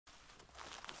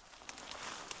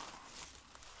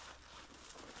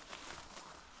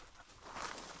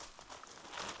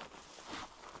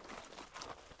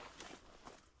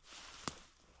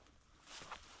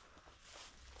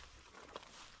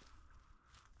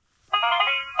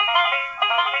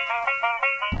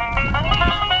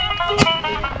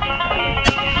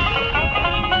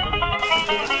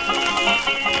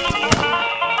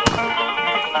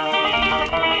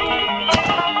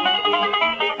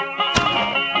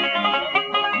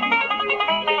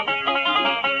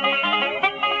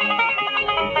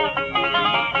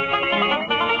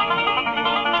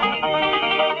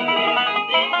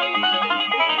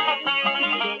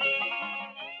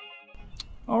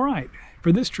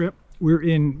For this trip, we're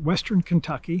in western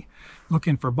Kentucky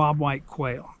looking for bobwhite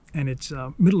quail. And it's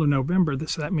middle of November,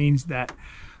 so that means that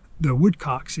the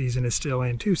woodcock season is still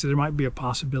in too, so there might be a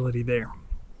possibility there.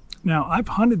 Now, I've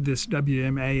hunted this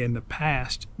WMA in the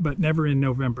past, but never in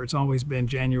November. It's always been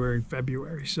January and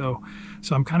February. So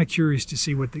I'm kind of curious to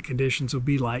see what the conditions will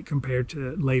be like compared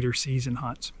to later season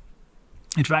hunts.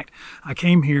 In fact, I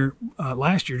came here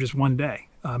last year just one day,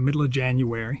 middle of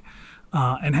January,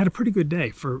 and had a pretty good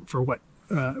day for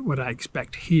what I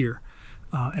expect here.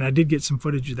 And I did get some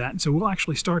footage of that. And so we'll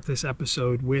actually start this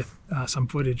episode with some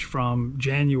footage from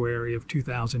January of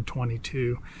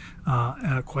 2022,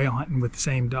 quail hunting with the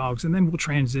same dogs. And then we'll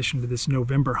transition to this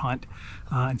November hunt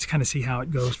and kind of see how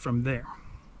it goes from there.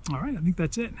 All right, I think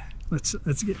that's it.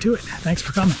 Let's get to it. Thanks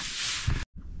for coming.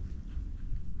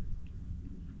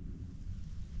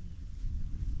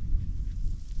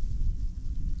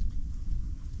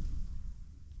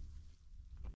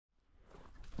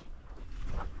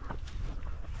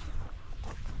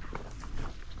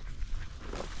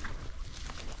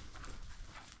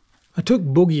 I took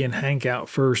Boogie and Hank out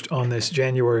first on this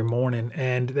January morning,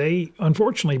 and they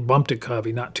unfortunately bumped a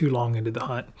covey not too long into the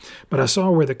hunt. But I saw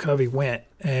where the covey went,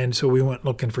 and so we went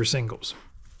looking for singles.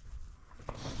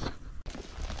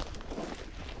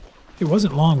 It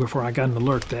wasn't long before I got an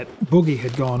alert that Boogie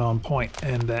had gone on point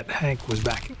and that Hank was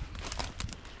backing.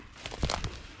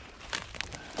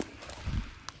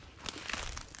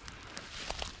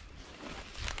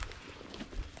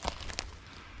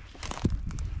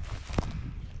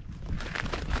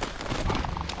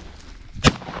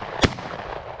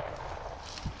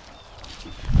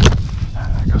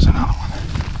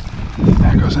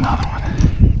 Another one.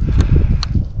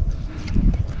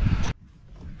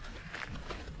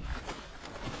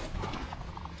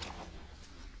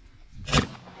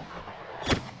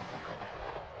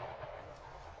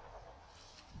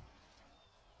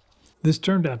 This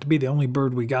turned out to be the only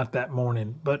bird we got that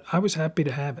morning, but I was happy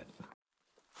to have it.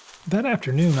 That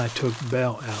afternoon I took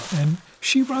Belle out, and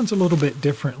she runs a little bit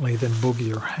differently than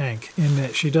Boogie or Hank in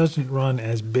that she doesn't run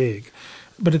as big.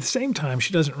 But at the same time,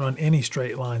 she doesn't run any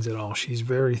straight lines at all. She's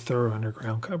very thorough in her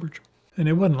ground coverage. And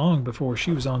it wasn't long before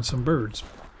she was on some birds.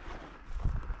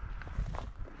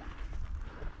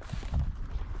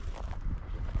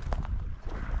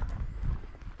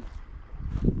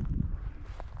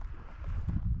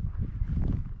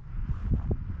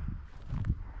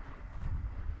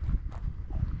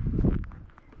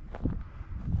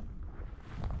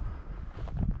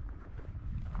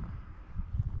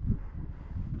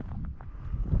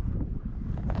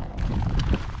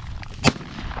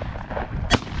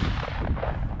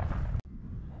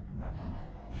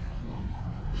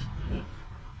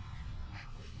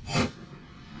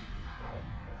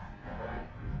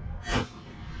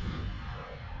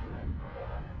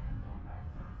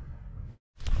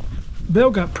 Belle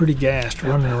got pretty gassed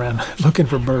running around looking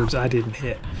for birds I didn't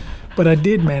hit, but I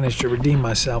did manage to redeem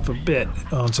myself a bit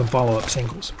on some follow-up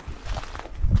singles.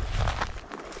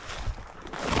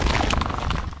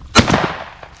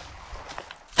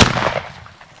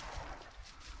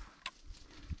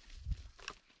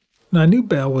 Now, I knew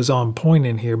Belle was on point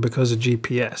in here because of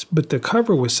GPS, but the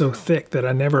cover was so thick that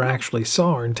I never actually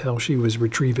saw her until she was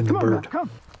retrieving the bird. Come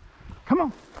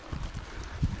on.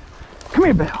 Come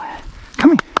here, Belle.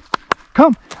 Come here.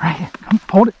 Come, right here. Come,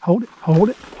 hold it.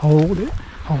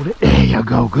 There you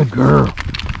go, good girl.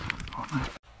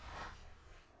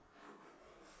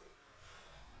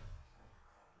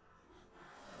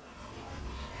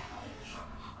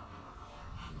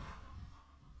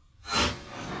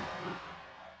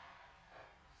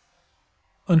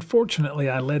 Unfortunately,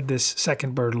 I led this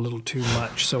second bird a little too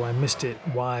much, so I missed it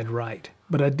wide right.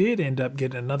 But I did end up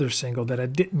getting another single that I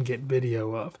didn't get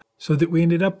video of, so that we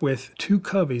ended up with 2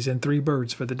 coveys and 3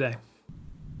 birds for the day.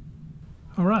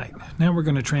 All right, now we're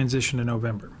going to transition to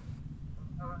November.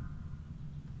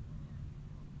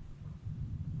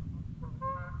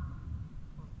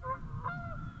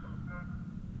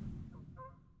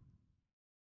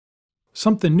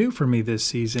 Something new for me this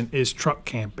season is truck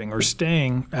camping, or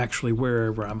staying actually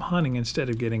wherever I'm hunting instead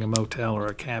of getting a motel or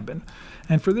a cabin.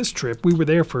 And for this trip, we were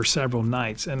there for several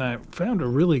nights, and I found a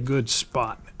really good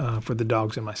spot for the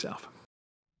dogs and myself.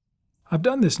 I've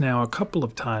done this now a couple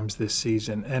of times this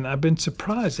season, and I've been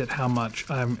surprised at how much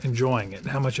I'm enjoying it,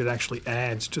 how much it actually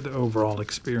adds to the overall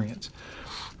experience.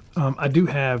 I do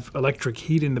have electric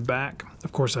heat in the back.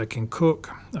 Of course, I can cook.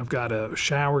 I've got a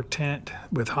shower tent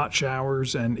with hot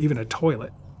showers and even a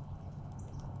toilet.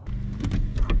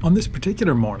 On this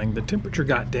particular morning, the temperature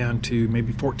got down to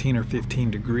maybe 14 or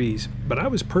 15 degrees, but I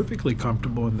was perfectly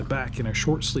comfortable in the back in a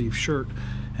short sleeve shirt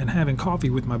and having coffee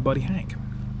with my buddy Hank.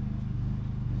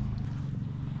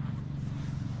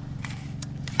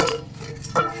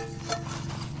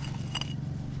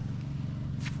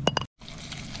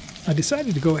 I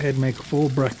decided to go ahead and make a full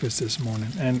breakfast this morning,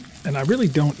 and I really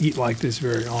don't eat like this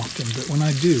very often, but when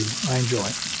I do, I enjoy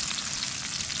it.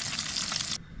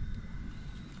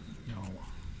 No.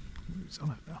 Some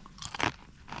of that.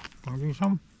 Want to give you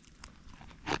some?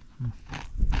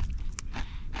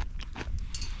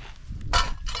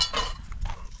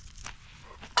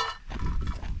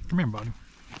 Come here, buddy.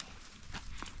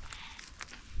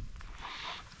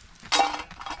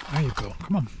 There you go.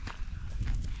 Come on.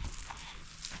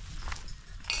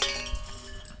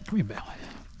 Come here, Belle.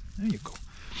 There you go.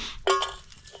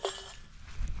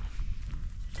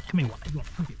 Come here, what? Look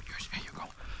at yours. There you go.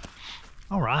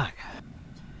 All right.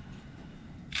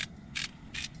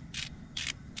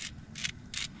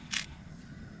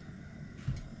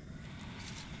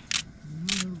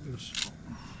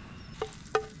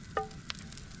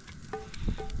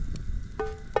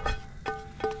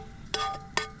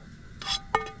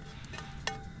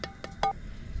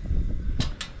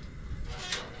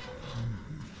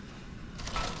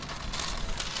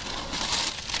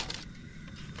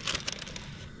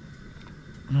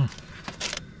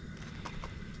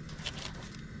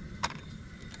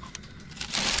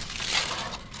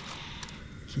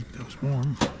 Keep those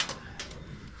warm.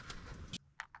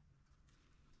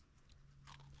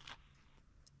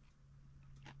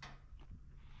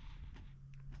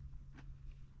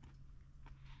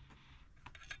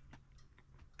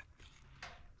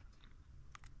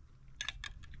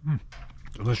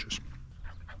 Delicious.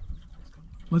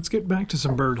 Let's get back to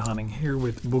some bird hunting here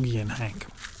with Boogie and Hank.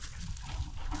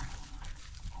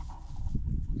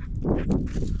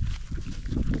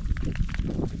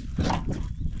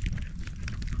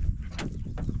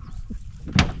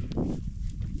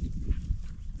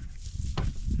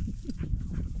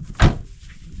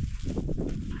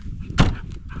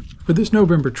 For this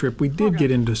November trip, we did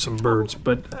get into some birds,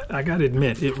 but I gotta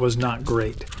admit, it was not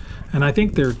great. And I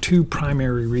think there are two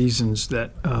primary reasons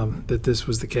that this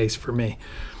was the case for me.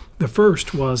 The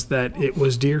first was that it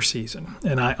was deer season,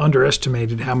 and I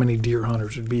underestimated how many deer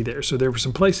hunters would be there. So there were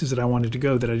some places that I wanted to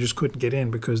go that I just couldn't get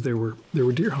in because there were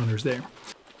deer hunters there.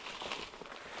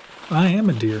 I am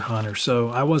a deer hunter,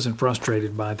 so I wasn't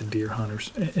frustrated by the deer hunters.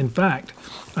 In fact,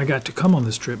 I got to come on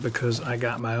this trip because I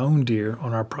got my own deer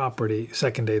on our property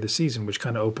second day of the season, which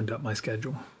kind of opened up my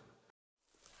schedule.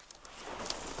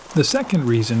 The second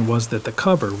reason was that the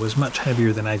cover was much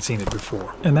heavier than I'd seen it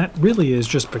before, and that really is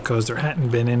just because there hadn't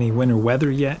been any winter weather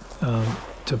yet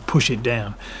to push it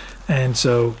down. And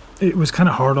so it was kind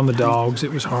of hard on the dogs,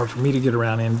 it was hard for me to get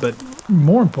around in, but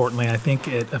more importantly, I think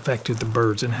it affected the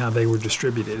birds and how they were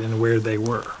distributed and where they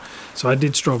were. So I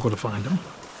did struggle to find them.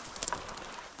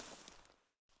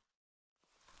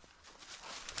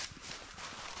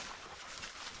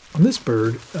 On this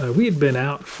bird, we had been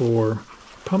out for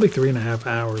probably 3.5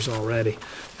 hours already,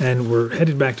 and we're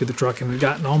headed back to the truck, and we'd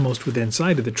gotten almost within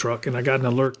sight of the truck, and I got an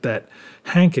alert that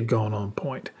Hank had gone on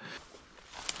point.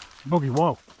 Boogie,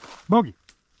 whoa. Boogie.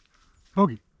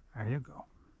 Boogie. There you go.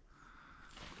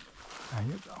 There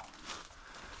you go.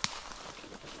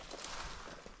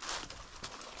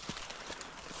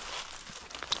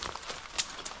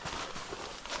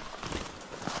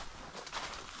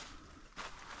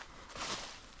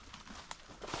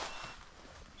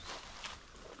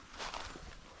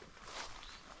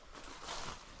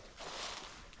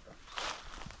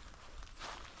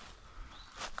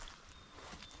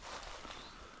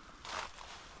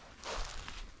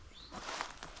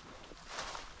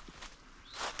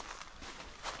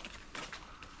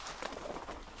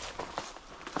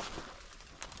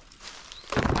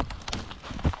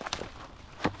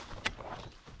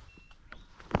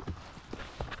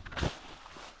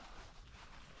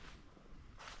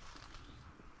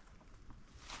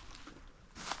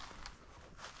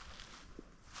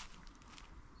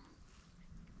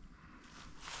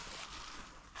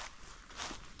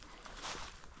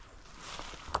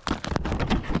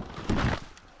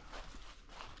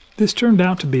 This turned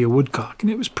out to be a woodcock,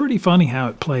 and it was pretty funny how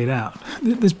it played out.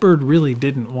 This bird really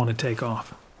didn't want to take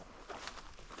off.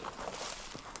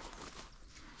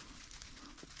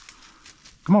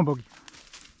 Come on, Boogie.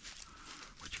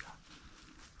 What you got?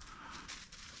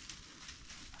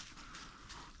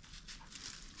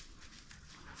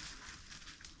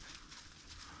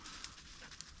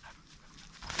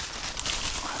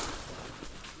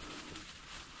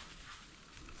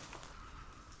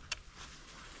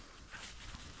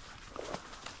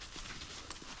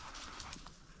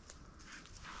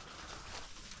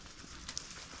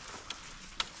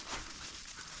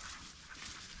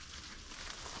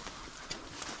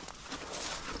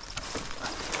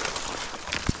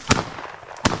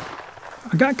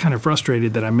 I got kind of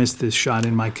frustrated that I missed this shot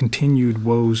in my continued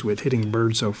woes with hitting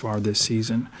birds so far this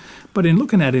season. But in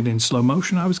looking at it in slow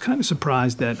motion, I was kind of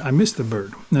surprised that I missed the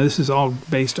bird. Now, this is all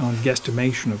based on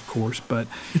guesstimation, of course, but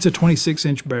it's a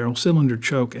 26-inch barrel, cylinder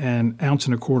choke, and 1.25 ounces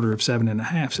of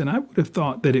 7.5, and I would have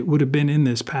thought that it would have been in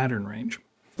this pattern range.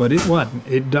 But it wasn't.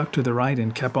 It ducked to the right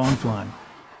and kept on flying.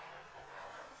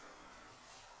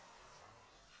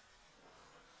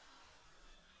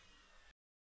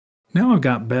 Now I've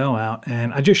got Belle out,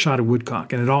 and I just shot a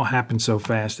woodcock, and it all happened so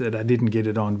fast that I didn't get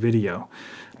it on video.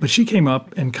 But she came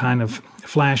up and kind of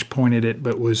flash pointed it,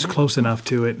 but was close enough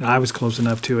to it, and I was close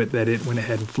enough to it that it went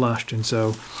ahead and flushed, and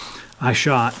so I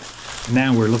shot.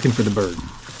 Now we're looking for the bird.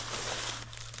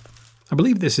 I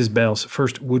believe this is Belle's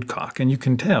first woodcock, and you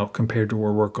can tell compared to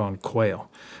her work on quail.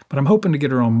 But I'm hoping to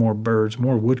get her on more birds,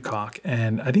 more woodcock,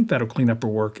 and I think that'll clean up her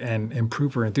work and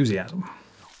improve her enthusiasm.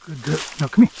 Good, good. Now,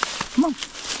 come here. Come on.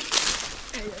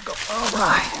 There you go. All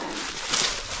right.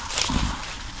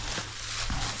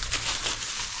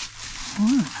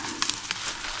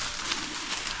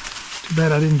 Too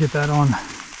bad I didn't get that on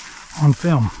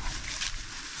film.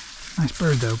 Nice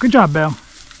bird, though. Good job, Belle.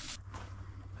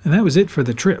 And that was it for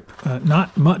the trip.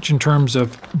 Not much in terms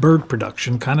of bird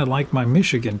production, kind of like my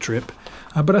Michigan trip,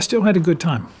 but I still had a good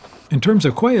time. In terms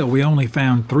of quail, we only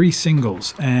found 3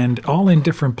 singles, and all in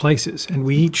different places, and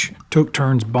we each took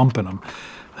turns bumping them.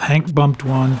 Hank bumped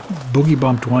one, Boogie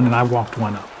bumped one, and I walked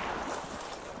one up.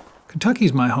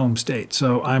 Kentucky's my home state,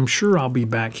 so I'm sure I'll be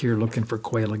back here looking for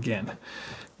quail again.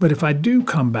 But if I do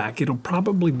come back, it'll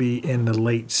probably be in the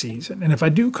late season. And if I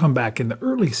do come back in the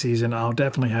early season, I'll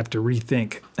definitely have to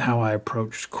rethink how I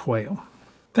approached quail.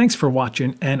 Thanks for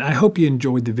watching, and I hope you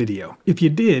enjoyed the video. If you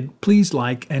did, please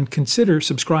like and consider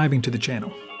subscribing to the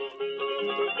channel.